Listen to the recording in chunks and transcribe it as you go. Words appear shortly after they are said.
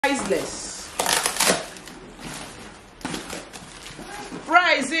Priceless.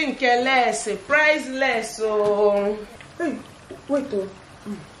 Price in less, priceless. Oh, hey, wait. So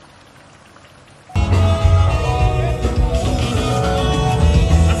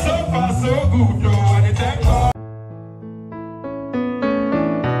far so good,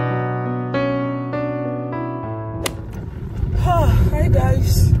 Hi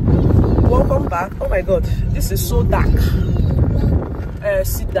guys, welcome back. Oh my god, this is so dark.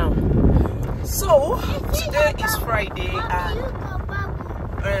 Sit down. So today is Friday and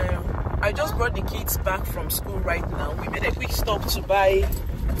I just brought the kids back from school right now. We made a quick stop to buy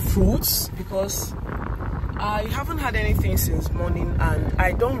fruits because I haven't had anything since morning and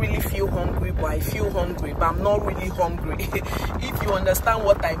I don't really feel hungry, but I feel hungry, but I'm not really hungry. If you understand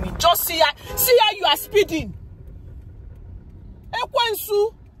what I mean. Just see how you are speeding.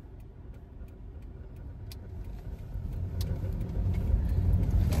 Ekwensu.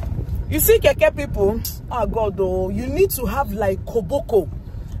 You see keke people, oh god, oh, you need to have like koboko,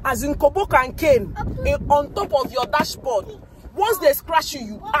 as in koboko and cane on top of your dashboard. Once they scratch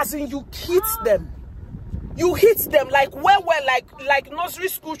you, as in you hit them. You hit them like like nursery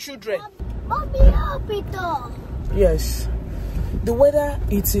school children. Mommy, help it all. Yes. The weather,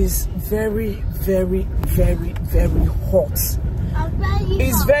 it is very, very, very, very hot.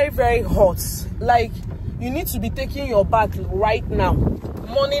 It's very, very hot. Like, you need to be taking your bath right now.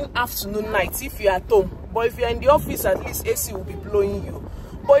 Morning, afternoon, night, if you're at home. But if you're in the office, at least AC will be blowing you.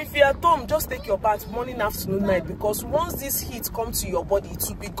 But if you're at home, just take your bath morning, afternoon, night. Because once this heat comes to your body, it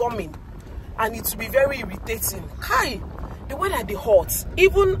will be gumming. And it will be very irritating. Hi! The weather is hot.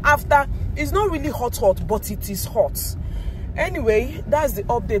 Even after, it's not really hot, but it is hot. Anyway, that's the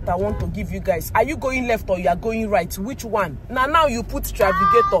update I want to give you guys. Are you going left or you are going right? Which one? Now you put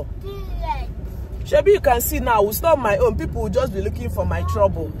navigator. Shebi, you can see now, we'll stop my own. People will just be looking for my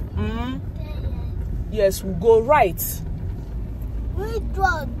trouble. Yes, we'll go right. Which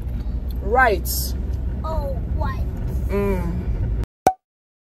one? Right. Oh, white.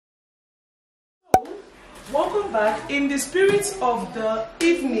 Welcome back. In the spirit of the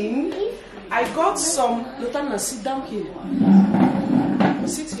evening, I got some... Lotana, sit down here.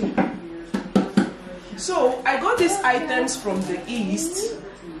 Sit here. So, I got these items from the East.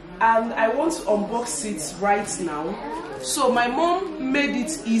 And I want to unbox it right now. So my mom made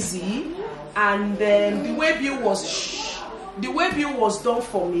it easy, and then the way bill was done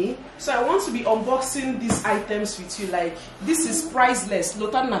for me. So I want to be unboxing these items with you. Like, this is priceless.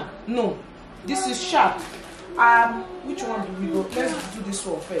 Lotana, no, this is sharp. Which one do we go? Let's do this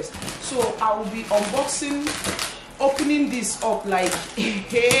one first. So I will be unboxing, opening this up like,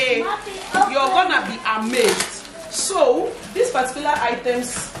 hey, you're gonna be amazed. So, these particular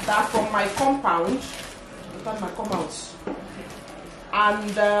items are from my compound. Look at my compound.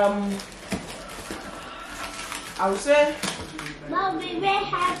 And I would say, Mommy, we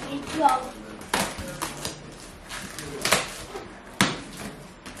have it wrong.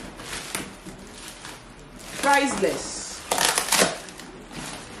 priceless.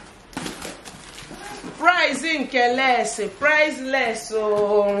 Price in priceless.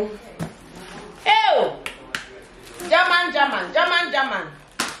 So, ew. German.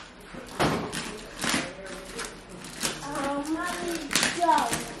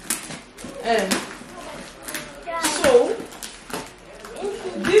 So,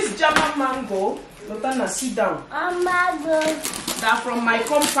 this German mango, Lotana, sit down. They're from my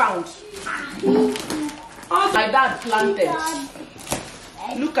compound. All my dad planted.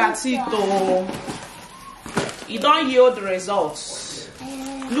 Look at it, oh. You don't yield the results.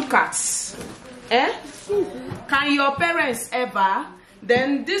 Look at. Can your parents ever?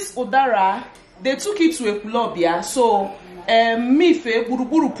 Then this udara, they took it to a club, yeah. So Mife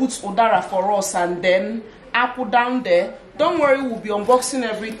Buruburu puts udara for us, and then I put down there. Don't worry, we'll be unboxing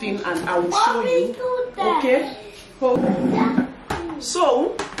everything and I will show you. Okay?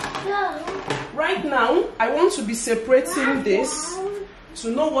 So right now I want to be separating this to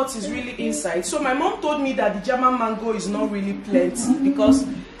know what is really inside. So my mom told me that the German mango is not really plenty because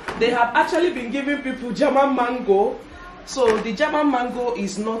they have actually been giving people German mango. So the German mango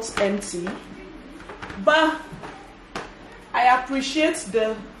is not empty. But I appreciate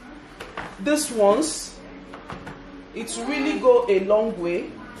these ones. It really go a long way.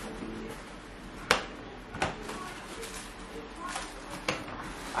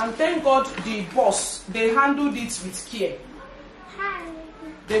 And thank God the boss, they handled it with care.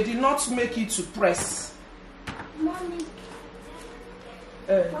 They did not make it to press. Mommy.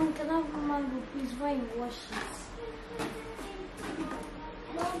 Mom, can I have mango, please, when you wash it?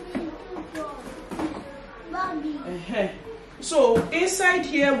 Mommy, Mommy. So inside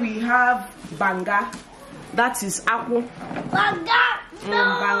here we have banga, that is aku. Banga. No.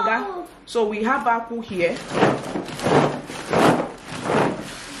 Banga. So we have aku here.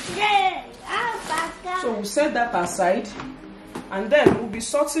 Yeah, banga. So we'll set that aside, and then we'll be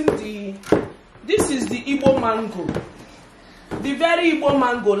sorting the. This is the Igbo mango, the very Igbo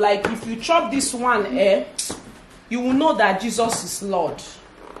mango. Like if you chop this one, you will know that Jesus is Lord.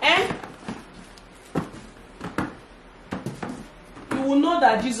 You will know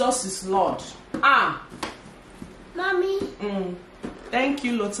that Jesus is Lord. Mommy. Thank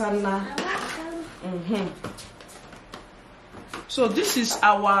you, Lotana. So this is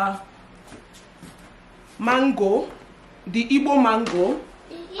our mango, the Igbo mango,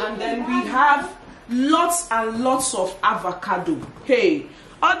 and then we have lots and lots of avocado. Hey,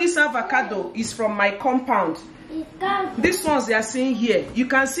 all this avocado is from my compound. These ones they are seeing here, you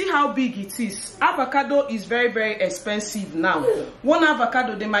can see how big it is. Avocado is very, very expensive now. One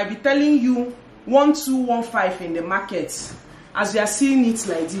avocado, they might be telling you 1,215 in the market, as you are seeing it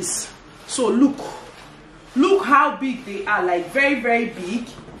like this. So look how big they are, like very, very big.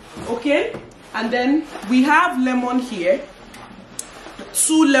 Okay, and then we have lemon here,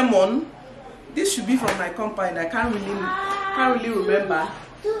 2 lemon. This should be from my compound, I can't really remember.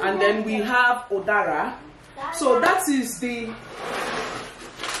 And then we have odara. So that is the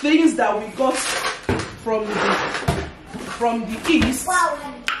things that we got from the east.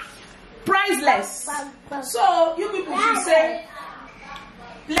 Priceless. So you people should say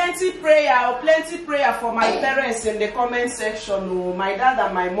plenty prayer for my parents in the comment section. Oh, my dad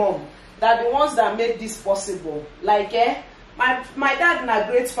and my mom, they're the ones that made this possible. Like my dad and a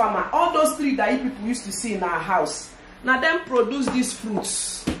great farmer. All those 3 that you people used to see in our house, now them produce these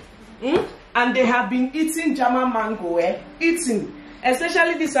fruits. And they have been eating German mango, eating.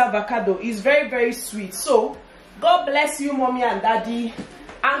 Especially this avocado is very, very sweet. So, God bless you, mommy and daddy.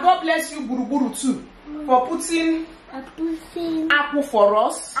 And God bless you, Buruburu too, for putting apple for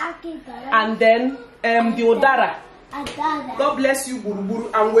us. And then the odara. God bless you,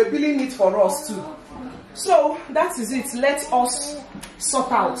 Buruburu. And we're billing it for us too. So, that is it. Let us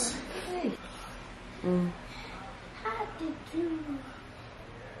sort out.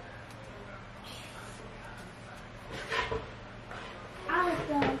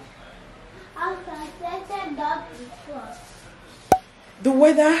 The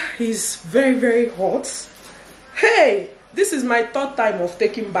weather is very, very hot. Hey, this is my 3rd time of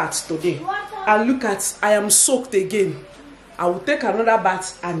taking baths today. And look at, I am soaked again. I will take another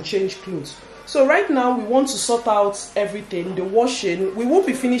bath and change clothes. So right now we want to sort out everything, the washing. We won't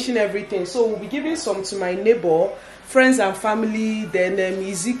be finishing everything, so we'll be giving some to my neighbor, friends and family, then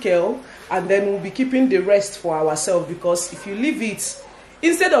Ezekiel, and then we'll be keeping the rest for ourselves, because if you leave it,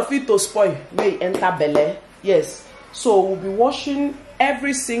 instead of it to spoil, may enter belly. Yes, so we'll be washing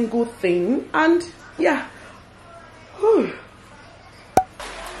every single thing, and yeah.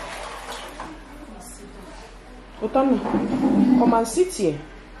 Otana, come and sit here.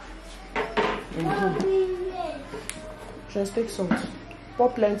 Just take salt. Pour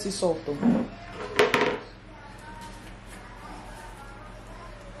plenty salt though.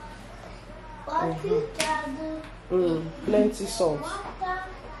 Plenty salt.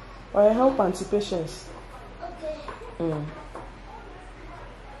 I help anti-patience. Okay.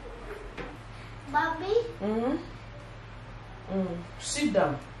 Bobby? Sit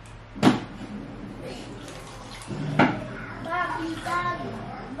down. Bobby, Bobby,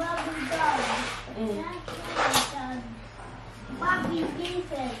 Bobby, Bobby, please.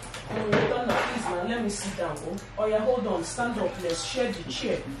 Please, man, let me sit down. Oh yeah, hold on. Stand up. Let's share the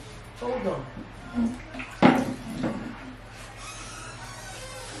chair. Hold on.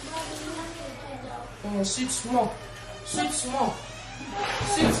 Sit small. Sit small.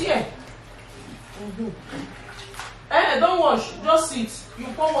 Sit here. Don't wash. Just sit.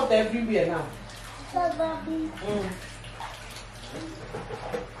 You pour water everywhere now.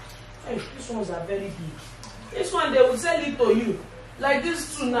 Hey, these ones are very big. This one they will sell it to you. Like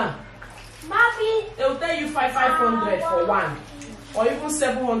this two now. Mommy. They will tell you 500 for one. Or even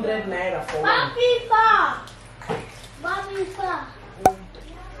 700 naira for one.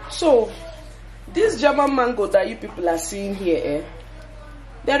 So, this German mango that you people are seeing here,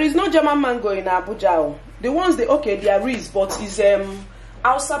 there is no German mango in Abuja. The ones there is, but it's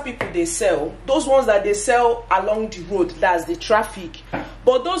Hausa people they sell. Those ones that they sell along the road, that's the traffic.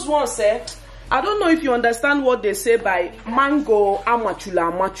 But those ones, I don't know if you understand what they say by mango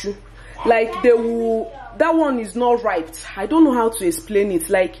amachula amachu. Like they will, that one is not ripe. I don't know how to explain it.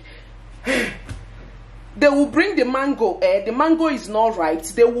 Like they will bring the mango. The mango is not ripe.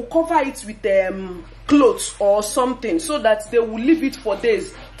 They will cover it with clothes or something so that they will leave it for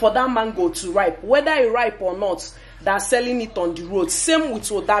days for that mango to ripe. Whether it ripe or not, they're selling it on the road. Same with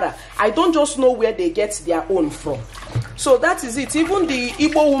Odara. I don't just know where they get their own from. So that is it. Even the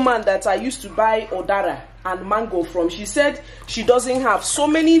Igbo woman that I used to buy Odara and mango from, she said she doesn't have so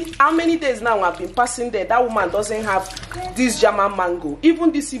many. How many days now I've been passing there, that woman doesn't have this German mango.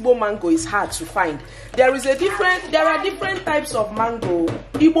 Even this Igbo mango is hard to find. There are different types of mango.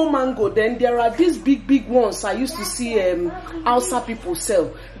 Igbo mango, then there are these big ones I used to see Hausa people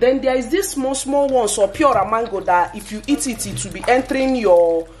sell. Then there is this small ones or pure mango that if you eat it, it will be entering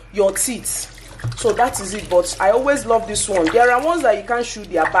your teeth. So that is it. But I always love this one. There are ones that you can't shoot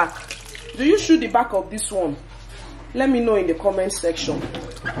their back. Do you shoot the back of this one? Let me know in the comment section.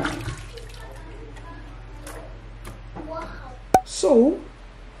 So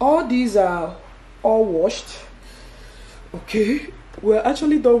all these are all washed. Okay, we're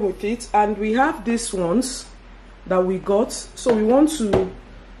actually done with it, and we have these ones that we got. So we want to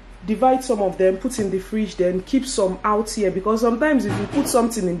divide some of them, put in the fridge, then keep some out here, because sometimes if you put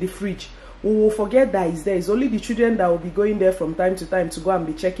something in the fridge, we will forget that it's there. It's only the children that will be going there from time to time to go and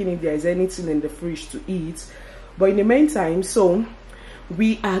be checking if there is anything in the fridge to eat. But in the meantime, so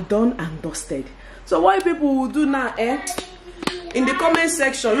we are done and dusted. So what people will do now, in the comment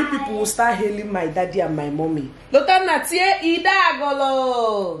section, you people will start hailing my daddy and my mommy. Lotana tie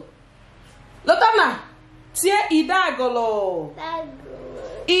idagolo. Lotana tie idagolo.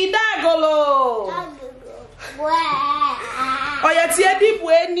 Idagolo. Oya tie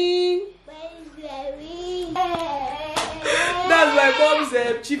dibweni. That's my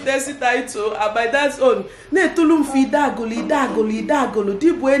mom's chieftaincy title, and my dad's own. Ne tulum fi idagolo.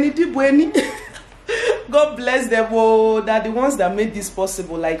 Dibweni. God bless them. Oh, that the ones that made this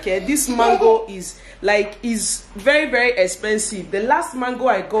possible. Like this mango is very expensive. The last mango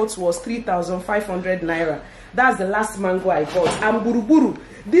I got was 3,500 naira. That's the last mango I got. And buruburu,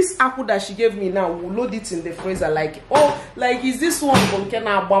 this apple that she gave me now, we'll load it in the freezer. Like, oh, like is this one from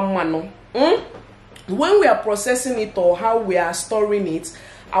Kena Abamano? When we are processing it or how we are storing it,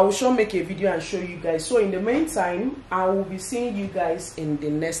 I will sure make a video and show you guys. So in the meantime, I will be seeing you guys in the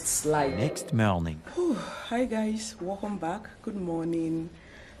next slide. Next morning. Hi guys, welcome back. Good morning.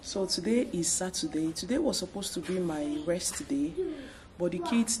 So today is Saturday. Today was supposed to be my rest day, but the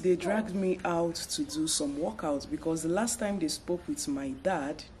kids, they dragged me out to do some workouts, because the last time they spoke with my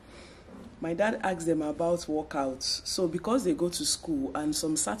dad asked them about workouts. So because they go to school, and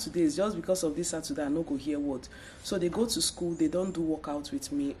some Saturdays, just because of this Saturday I no go hear what, so they go to school, they don't do workouts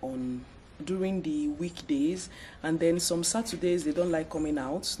with me during the weekdays, and then some Saturdays they don't like coming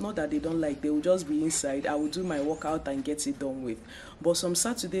out. Not that they don't like, they will just be inside. I will do my workout and get it done with. But some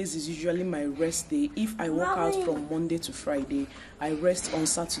Saturdays is usually my rest day. If I work out from Monday to Friday, I rest on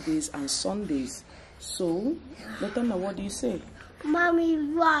Saturdays and Sundays. So Lotana, what do you say? Mommy,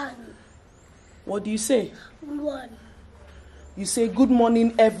 run. What do you say? Run. You say good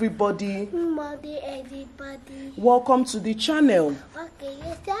morning everybody. Good morning everybody. Welcome to the channel. Okay,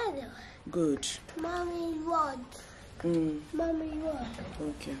 you started. Good. Mommy, run. Mommy, run.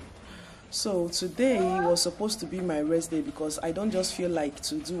 Okay. So today was supposed to be my rest day, because I don't just feel like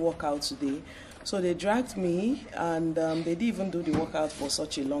to do workout today. So they dragged me, and they didn't even do the workout for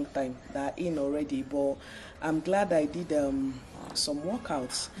such a long time. They're in already, but I'm glad I did some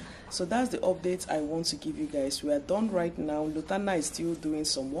workouts. So that's the update I want to give you guys. We are done right now. Lutana is still doing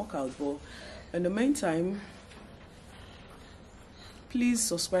some workout, but in the meantime, please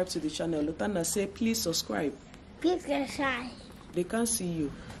subscribe to the channel. Lutana, say please subscribe. Please subscribe. They can't see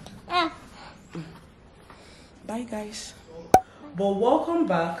you. Bye guys. But welcome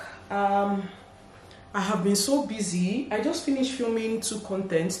back. I have been so busy. I just finished filming 2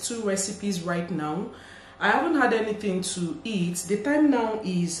 recipes right now. I haven't had anything to eat. The time now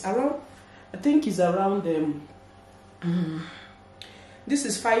is around, I think it's around this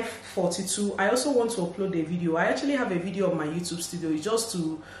is 5:42. I also want to upload a video. I actually have a video on my YouTube studio. It's just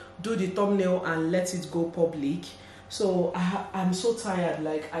to do the thumbnail and let it go public. So I'm so tired,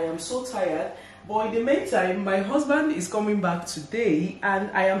 like I am so tired. But in the meantime, my husband is coming back today,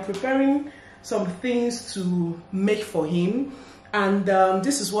 and I am preparing some things to make for him. And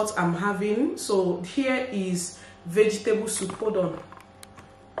this is what I'm having. So here is vegetable soup. Hold on.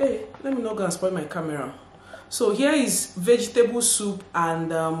 Hey, let me not go and spoil my camera. So here is vegetable soup,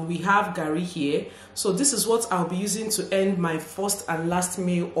 and we have gari here. So this is what I'll be using to end my first and last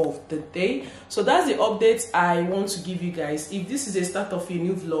meal of the day. So that's the update I want to give you guys. If this is the start of a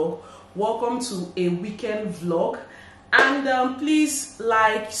new vlog, welcome to a weekend vlog. And please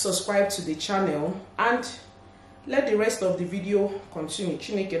like, subscribe to the channel, and let the rest of the video continue.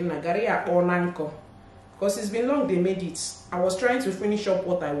 Because it's been long they made it. I was trying to finish up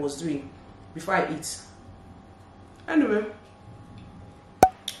what I was doing before I eat. Anyway,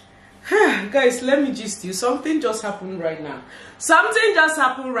 guys, let me gist you. Something just happened right now.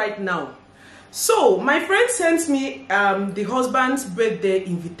 So my friend sent me the husband's birthday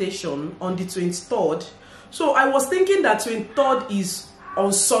invitation on the 23rd. So I was thinking that 23rd is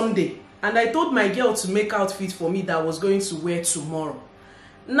on Sunday, and I told my girl to make outfit for me that I was going to wear tomorrow.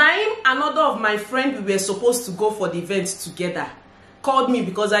 Naim, another of my friends, we were supposed to go for the event together, called me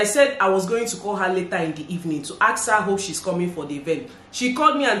because I said I was going to call her later in the evening to ask her hope she's coming for the event. She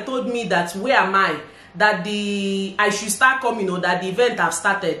called me and told me that where am I, that I should start coming, or that the event have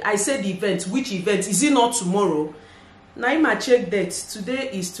started. I said the event, which event? Is it not tomorrow? Naima checked that today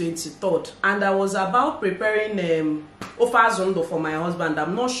is 23rd, and I was about preparing ofazondo for my husband.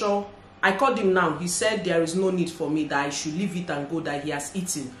 I'm not sure. I called him now. He said there is no need for me, that I should leave it and go, that he has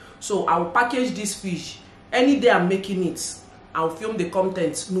eaten. So I will package this fish. Any day I'm making it, I'll film the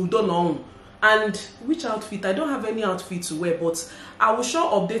content. No, don't know. And which outfit? I don't have any outfit to wear, but I will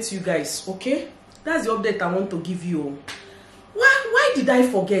sure update you guys. Okay, that's the update I want to give you. Why did I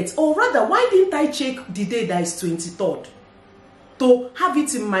forget? Or rather, why didn't I check the day that is 23rd to have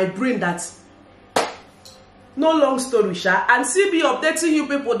it in my brain? That no long story, sha, and still be updating you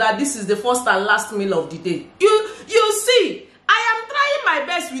people that this is the first and last meal of the day. You see, I am trying my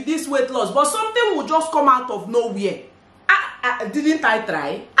best with this weight loss, but something will just come out of nowhere. Didn't I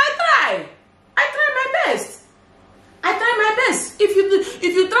try? I try my best. I try my best. If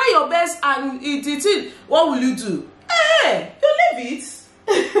you try your best and it, what will you do? Hey, you leave it.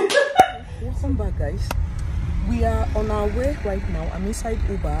 Welcome back, guys. We are on our way right now. I'm inside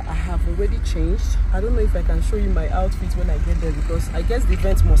Uber. I have already changed. I don't know if I can show you my outfit when I get there, because I guess the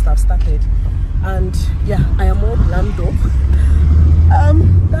event must have started. And yeah, I am all glammed up.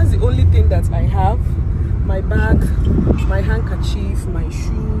 That's the only thing that I have. My bag, my handkerchief, my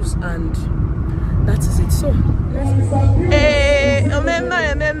shoes, and that is it. So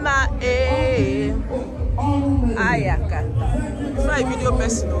Ayaka. Try video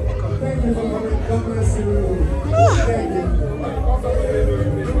person,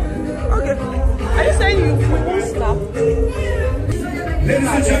 Okay. Are you saying you won't snap? Ladies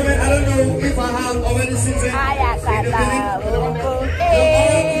and gentlemen, I don't know if I have already seen it.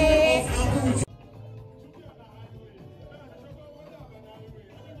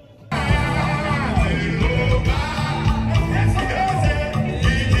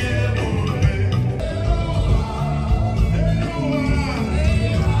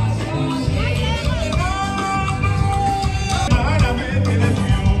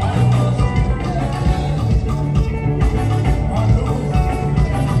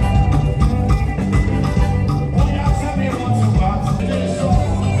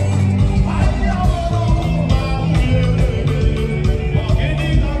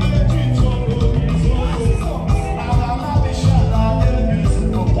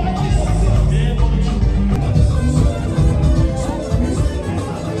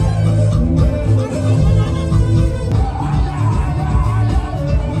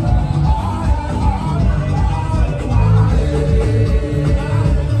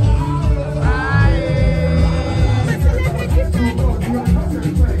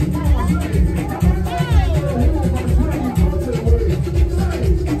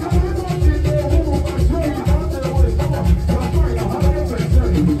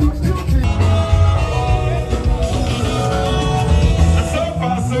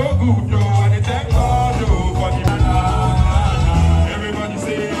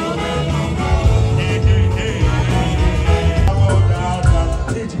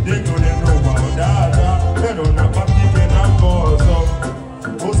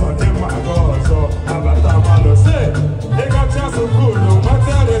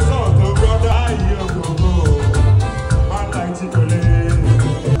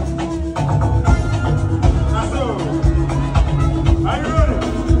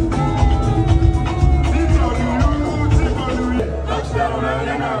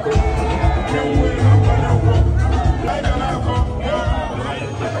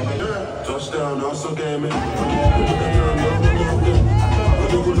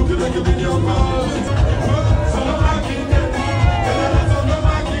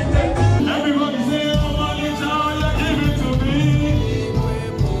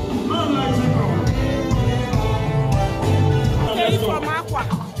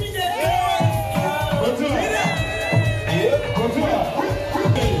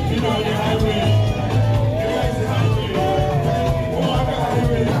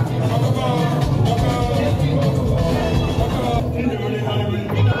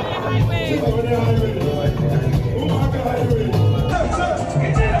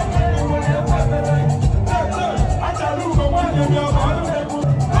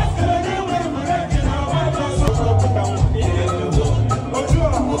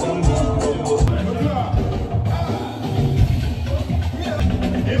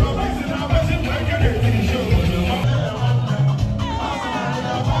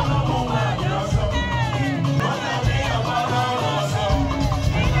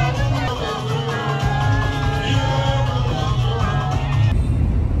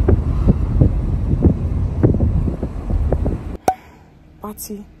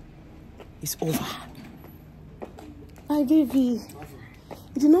 party is over. My baby.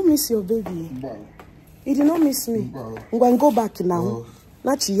 You did not miss your baby. No. You did not miss me. No. I'm going to go back now.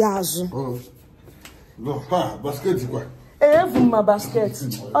 Not Yazu. No, basket. Even my basket.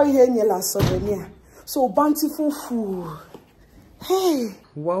 Oh, yeah, souvenir. So bountiful food. Hey.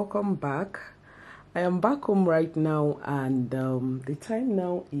 Welcome back. I am back home right now, and the time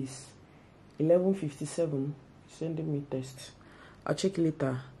now is 11:57. Sending me text. I'll check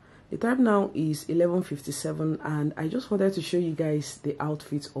later. The time now is 11:57, and I just wanted to show you guys the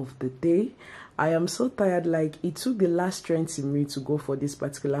outfit of the day. I am so tired, like it took the last strength in me to go for this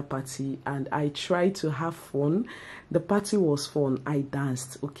particular party, and I tried to have fun. The party was fun. I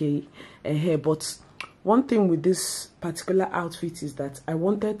danced, okay? But one thing with this particular outfit is that I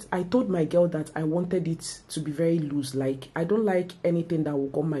told my girl that I wanted it to be very loose. Like, I don't like anything that will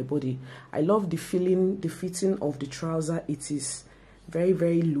go on my body. I love the feeling, the fitting of the trouser. It is very,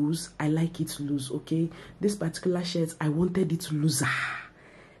 very loose. I like it loose, okay? This particular shirt, I wanted it looser.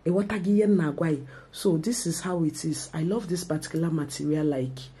 So this is how it is. I love this particular material.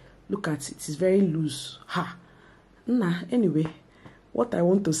 Like, look at it. It's very loose. Anyway, what I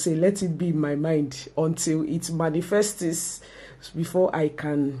want to say, let it be in my mind until it manifests before I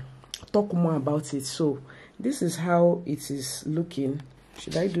can talk more about it. So this is how it is looking.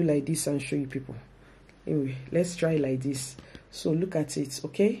 Should I do like this and show you people? Anyway, let's try like this. So look at it,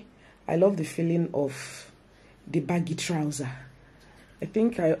 okay? I love the feeling of the baggy trouser. I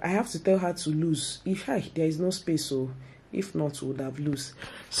think I have to tell her to lose. If there is no space, so if not, we would have loose.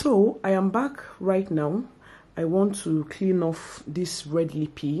 So I am back right now. I want to clean off this red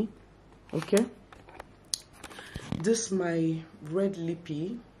lippy, okay? This is my red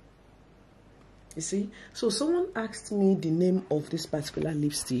lippy. You see? So someone asked me the name of this particular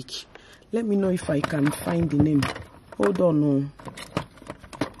lipstick. Let me know if I can find the name. Hold on,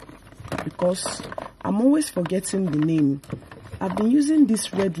 because I'm always forgetting the name. I've been using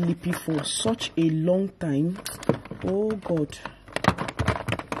this red lippy for such a long time. Oh God.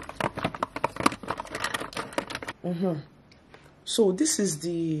 So this is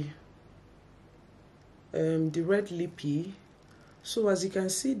the red lippy. So as you can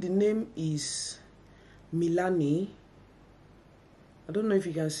see, the name is Milani. I don't know if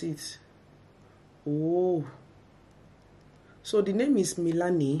you can see it. Oh, so the name is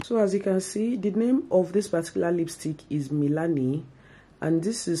Milani. So as you can see, the name of this particular lipstick is Milani, and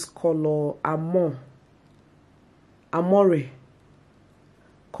this is color Amore.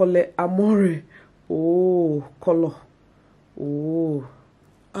 Color Amore. Oh, color. Oh,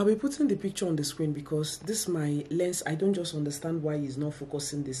 I'll be putting the picture on the screen because this my lens. I don't just understand why it's not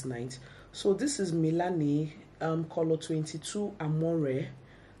focusing this night. So this is Milani, color 22 Amore.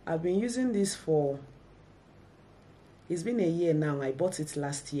 I've been using this for, it's been a year now. I bought it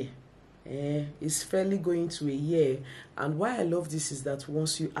last year. It's fairly going to a year. And why I love this is that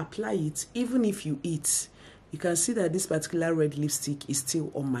once you apply it, even if you eat, you can see that this particular red lipstick is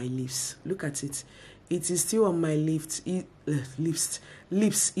still on my lips. Look at it. It is still on my lips. It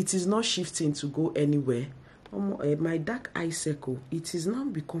is not shifting to go anywhere. My dark eye circle, it is now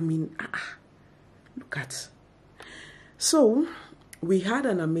becoming, look at. So we had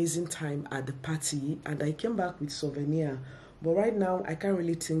an amazing time at the party, and I came back with souvenir. But right now, I can't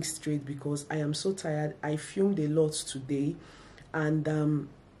really think straight because I am so tired. I filmed a lot today, and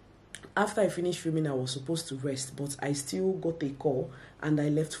after I finished filming, I was supposed to rest, but I still got a call, and I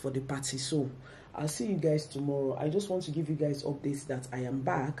left for the party. So I'll see you guys tomorrow. I just want to give you guys updates that I am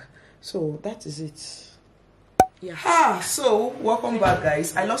back. So that is it. Yeah. So welcome back,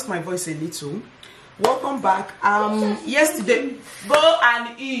 guys. I lost my voice a little. Welcome back. Yesterday, go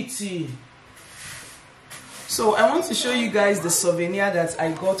and eat. So I want to show you guys the souvenir that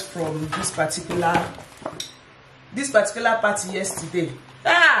I got from this particular party yesterday.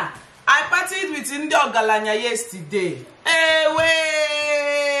 I partied with India Galanya yesterday.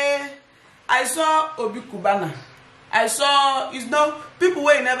 I saw Obi Cubana. I saw, people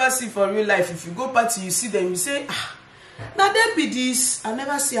where you never see for real life. If you go party, you see them, you say, now there be this. I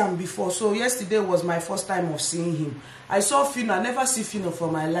never see him before. So yesterday was my first time of seeing him. I saw Fino. I never see Fino for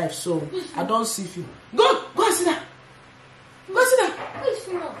my life, so I don't see Fino. Go and sit down. Go sit down. Who is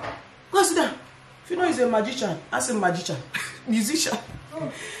Fino? Go sit down. Fino is a magician. As a magician. Musician.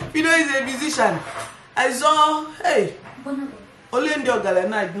 Fino is a musician. I saw, hey. Only in the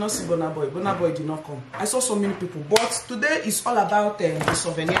Galena, I did not see Bonaboy. Bonaboy did not come. I saw so many people. But today is all about the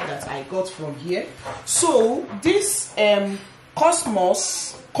souvenir that I got from here. So this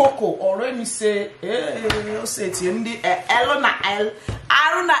Cosmos Coco, or let me say, Elona El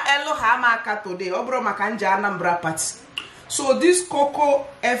Aruna Elo Hamaka today, Obro Makanja Anambra Party. So this Coco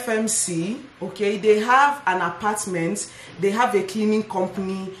FMC, okay, they have an apartment, they have a cleaning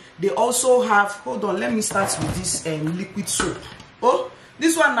company, they also have, hold on, let me start with this liquid soap. Oh,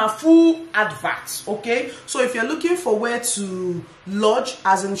 this one are full adverts, okay? So if you're looking for where to lodge,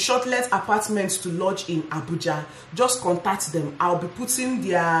 as in shortlet apartments to lodge in Abuja, just contact them. I'll be putting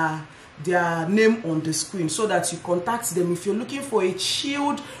their name on the screen so that you contact them if you're looking for a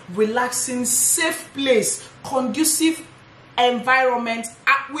chilled, relaxing, safe place, conducive environment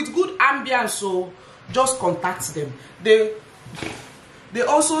with good ambience. So just contact them. They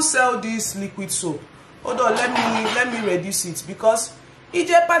also sell this liquid soap. Hold on, let me reduce it because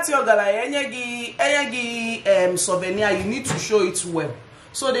ije party ogala enyegi souvenir, you need to show it well.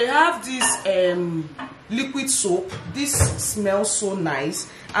 So they have this liquid soap. This smells so nice,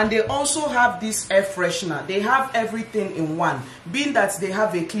 and they also have this air freshener. They have everything in one, being that they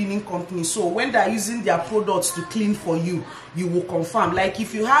have a cleaning company. So when they're using their products to clean for you, you will confirm. Like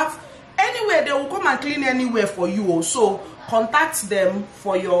if you have anywhere, they will come and clean anywhere for you also. Contact them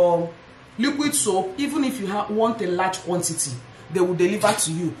for your liquid soap. Even if you want a large quantity, they will deliver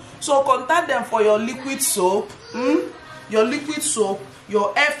to you. So contact them for your liquid soap,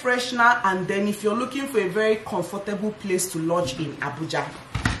 your air freshener, and then if you're looking for a very comfortable place to lodge in Abuja,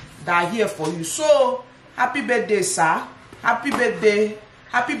 they're here for you. So happy birthday, sir. Happy birthday,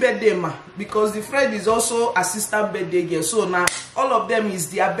 ma. Because the friend is also assistant birthday girl. So now all of them is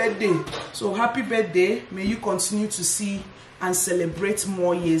their birthday. So happy birthday. May you continue to see and celebrate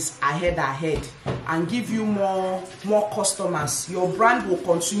more years ahead and give you more customers. Your brand will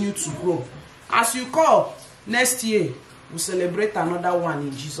continue to grow. As you call, next year we'll celebrate another one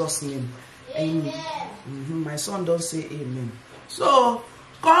in Jesus' name. Amen. My son don't say amen. So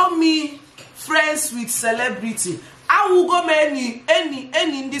call me friends with celebrity. I will go any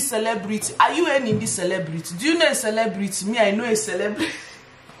in this celebrity. Are you any in this celebrity? Do you know a celebrity? Me, I know a celebrity.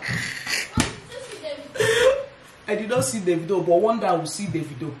 I did not see Davido, but one day I will see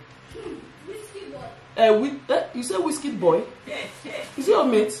Davido. You say Whiskey Boy? Is he your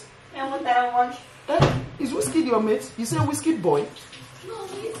mate? Is Whiskey your mate? You say Whiskey Boy? No,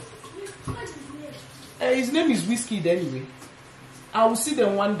 his name is Whiskey anyway. I will see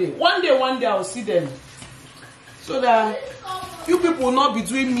them one day. One day I will see them. So that you people will not be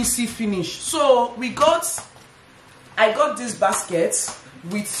doing messy finish. So I got this basket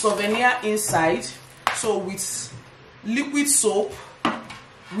with souvenir inside. So with liquid soap,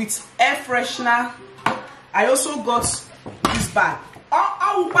 with air freshener. I also got this bag.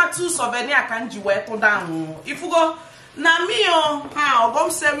 Two souvenir can't you wear to down. If you go now me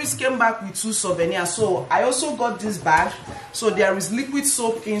OGOM'S came back with 2 souvenirs. So I also got this bag. So there is liquid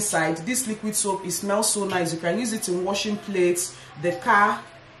soap inside. This liquid soap, it smells so nice. You can use it in washing plates, the car,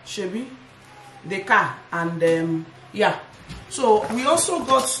 and yeah. So we also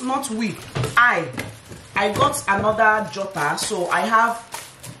got, I got another jotter. So I have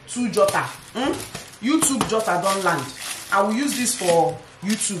 2 jotter. YouTube jotter don't land. I will use this for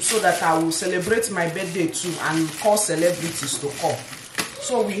YouTube so that I will celebrate my birthday too and call celebrities to call.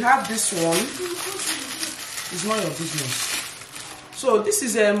 So we have this one. It's not your business. So this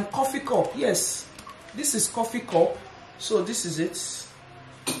is a coffee cup. Yes, this is coffee cup. So this is it.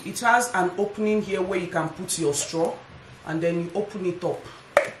 It has an opening here where you can put your straw, and then you open it up.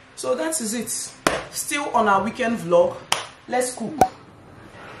 So that is it. Still on our weekend vlog. Let's cook.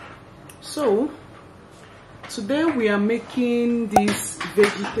 So today we are making this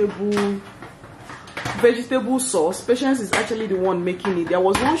vegetable sauce. Patience is actually the one making it. There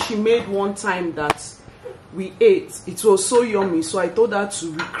was one she made one time that we ate. It was so yummy, so I told her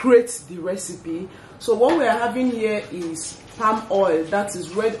to recreate the recipe. So what we are having here is palm oil, that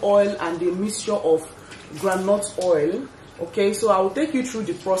is red oil, and a mixture of groundnut oil. Okay, so I will take you through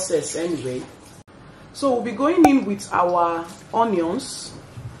the process anyway. So we'll be going in with our onions,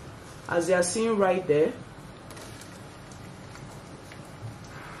 as you are seeing right there.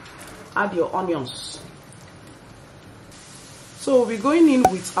 Add your onions. So we'll be going in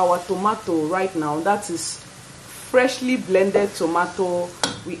with our tomato right now. That is freshly blended tomato.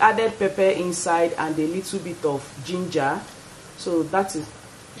 We added pepper inside and a little bit of ginger. So that is,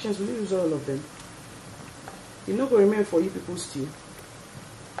 Patience, will you use all of them? You know, go remain for you people stew.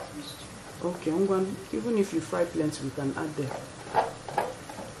 Okay, I'm going, even if you fry plenty, we can add them.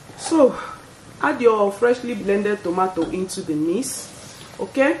 So add your freshly blended tomato into the mix.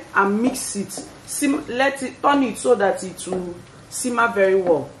 Okay, and mix it. Let it turn it so that it will simmer very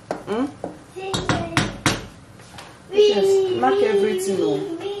well. Yes, mark everything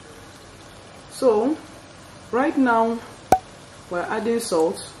on. So right now we're adding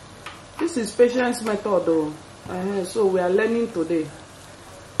salt. This is Patience method though. So we are learning today.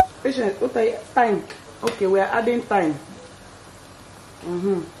 Patience, what time? Okay, we are adding time.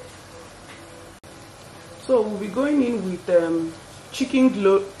 So we'll be going in with kitchen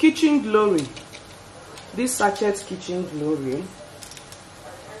glory. This sachet kitchen glory.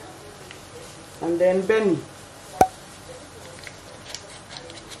 And then Benny.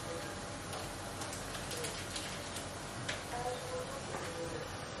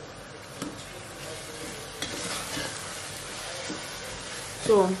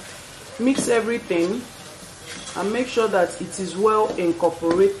 So mix everything and make sure that it is well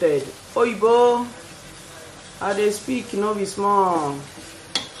incorporated. Oibo, I dey speak, no be small.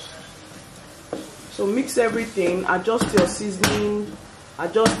 So mix everything, adjust your seasoning,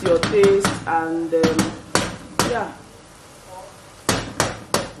 adjust your taste, and yeah.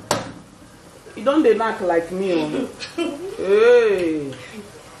 You don't dey knack like me, oh. Hey.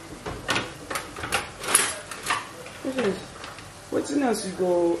 Wetin else you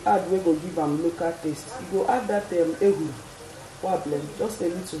go add wey go give am local taste? You go add that egwu, blend just a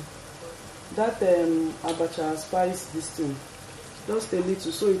little. That abacha spice this thing, just a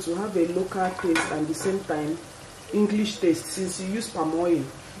little, so it will have a local taste and the same time English taste since you use palm oil.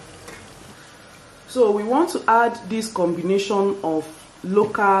 So we want to add this combination of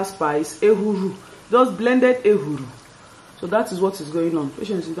local spice, ehuru, just blended ehuru. So that is what is going on.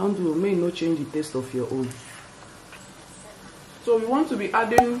 Patience, you don't do, may not change the taste of your own. So we want to be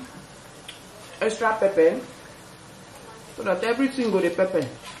adding extra pepper so that everything go the pepper.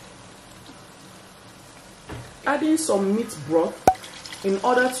 Adding some meat broth in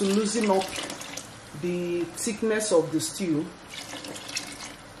order to loosen up the thickness of the stew.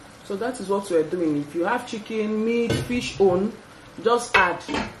 So that is what we are doing. If you have chicken, meat, fish on, just add.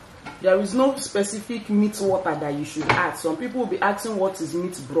 There is no specific meat water that you should add. Some people will be asking what is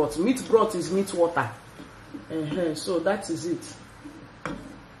meat broth. Meat broth is meat water. So that is it.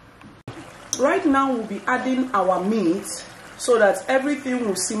 Right now we'll be adding our meat so that everything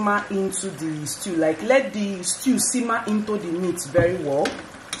will simmer into the stew. Like let the stew simmer into the meat very well.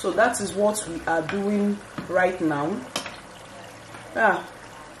 So that is what we are doing right now.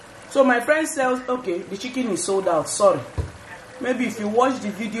 So my friend says, okay, the chicken is sold out. Sorry. Maybe if you watch the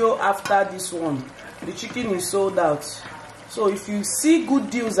video after this one, the chicken is sold out. So if you see good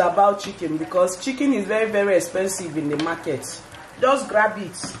deals about chicken, because chicken is very, very expensive in the market, just grab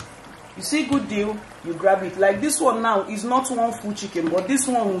it. You see good deal, you grab it. Like this one now is not one full chicken, but this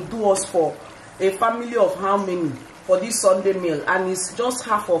one will do us for a family of how many for this Sunday meal, and it's just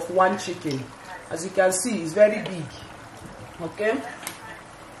half of one chicken. As you can see, it's very big. Okay.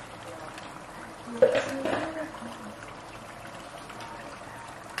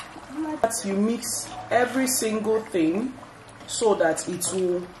 You mix every single thing so that it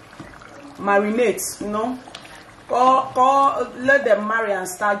will marinate, you know. Let them marry and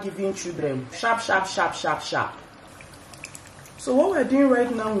start giving children. Sharp, sharp, sharp, sharp, sharp. So what we're doing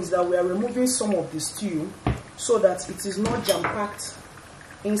right now is that we are removing some of the stew so that it is not jam-packed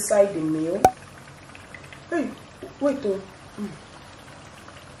inside the meal. Hey, wait though.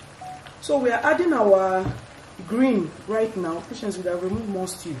 So we are adding our green right now. Patience, we have removed more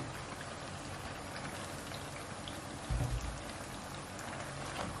stew.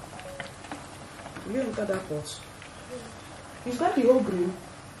 Will you enter that pot? Is that the whole green?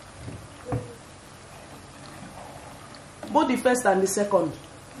 Both the first and the second.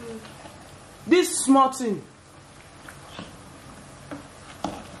 This small thing.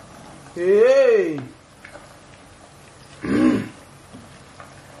 Hey.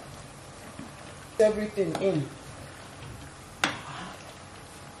 Everything in.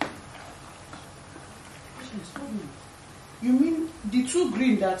 You mean the two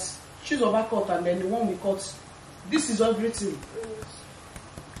green that choose over cut and then the one we cut? This is everything.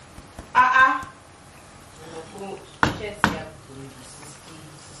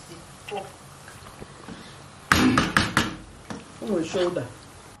 On my shoulder.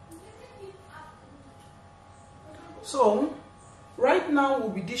 So right now we'll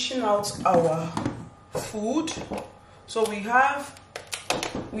be dishing out our food. So we have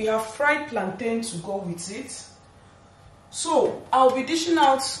fried plantain to go with it. So I'll be dishing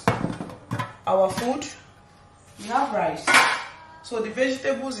out our food. We have rice. So the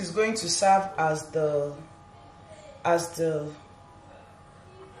vegetables is going to serve as the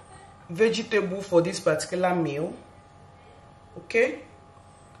vegetable for this particular meal. Okay?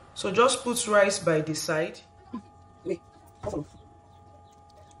 So just put rice by the side.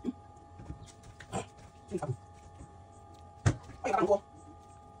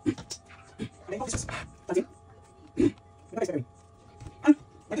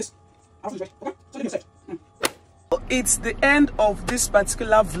 it's the end of this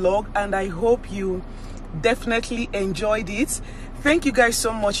particular vlog, and I hope you definitely enjoyed it. Thank you guys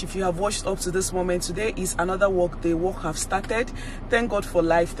so much if you have watched up to this moment. Today is another work day. Work have started. Thank God for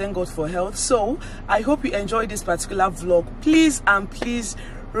life. Thank God for health. So I hope you enjoyed this particular vlog. Please and please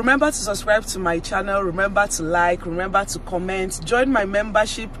remember to subscribe to my channel. Remember to like. Remember to comment. Join my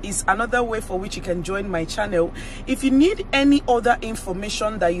membership is another way for which you can join my channel. If you need any other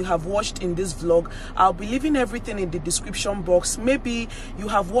information that you have watched in this vlog, I'll be leaving everything in the description box. Maybe you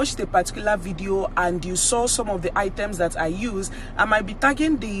have watched a particular video and you saw some of the items that I use. I might be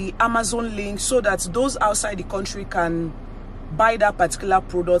tagging the Amazon link so that those outside the country can buy that particular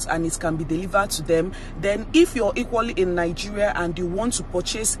product and it can be delivered to them. Then if you're equally in Nigeria and you want to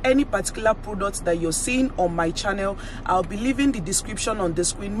purchase any particular product that you're seeing on my channel, I'll be leaving the description on the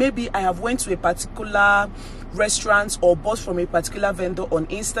screen. Maybe I have went to a particular restaurant or bought from a particular vendor on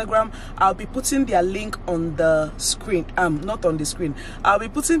Instagram. I'll be putting their link on the screen, not on the screen. I'll be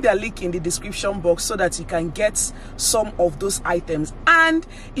putting their link in the description box so that you can get some of those items. And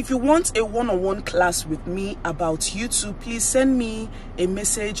if you want a one-on-one class with me about YouTube, please send me a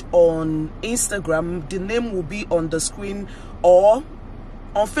message on Instagram. The name will be on the screen, or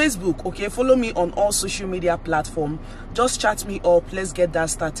on Facebook. Okay, follow me on all social media platforms. Just chat me up. Let's get that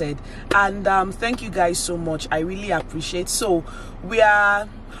started. And thank you guys so much. I really appreciate. So we are,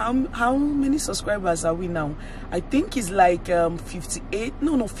 how many subscribers are we now? I think it's like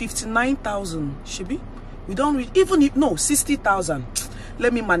 59,000. Should be. We don't reach, even if, no, 60,000.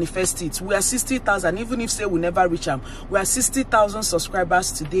 Let me manifest it. We are 60,000. Even if say we never reach them, we are 60,000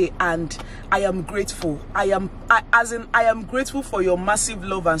 subscribers today, and I am grateful. I am grateful for your massive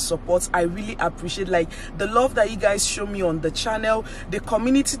love and support. I really appreciate like the love that you guys show me on the channel, the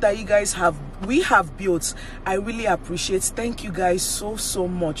community that you guys we have built. I really appreciate. Thank you guys so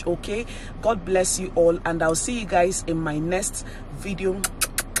much. Okay, God bless you all, and I'll see you guys in my next video.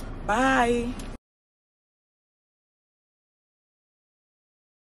 Bye.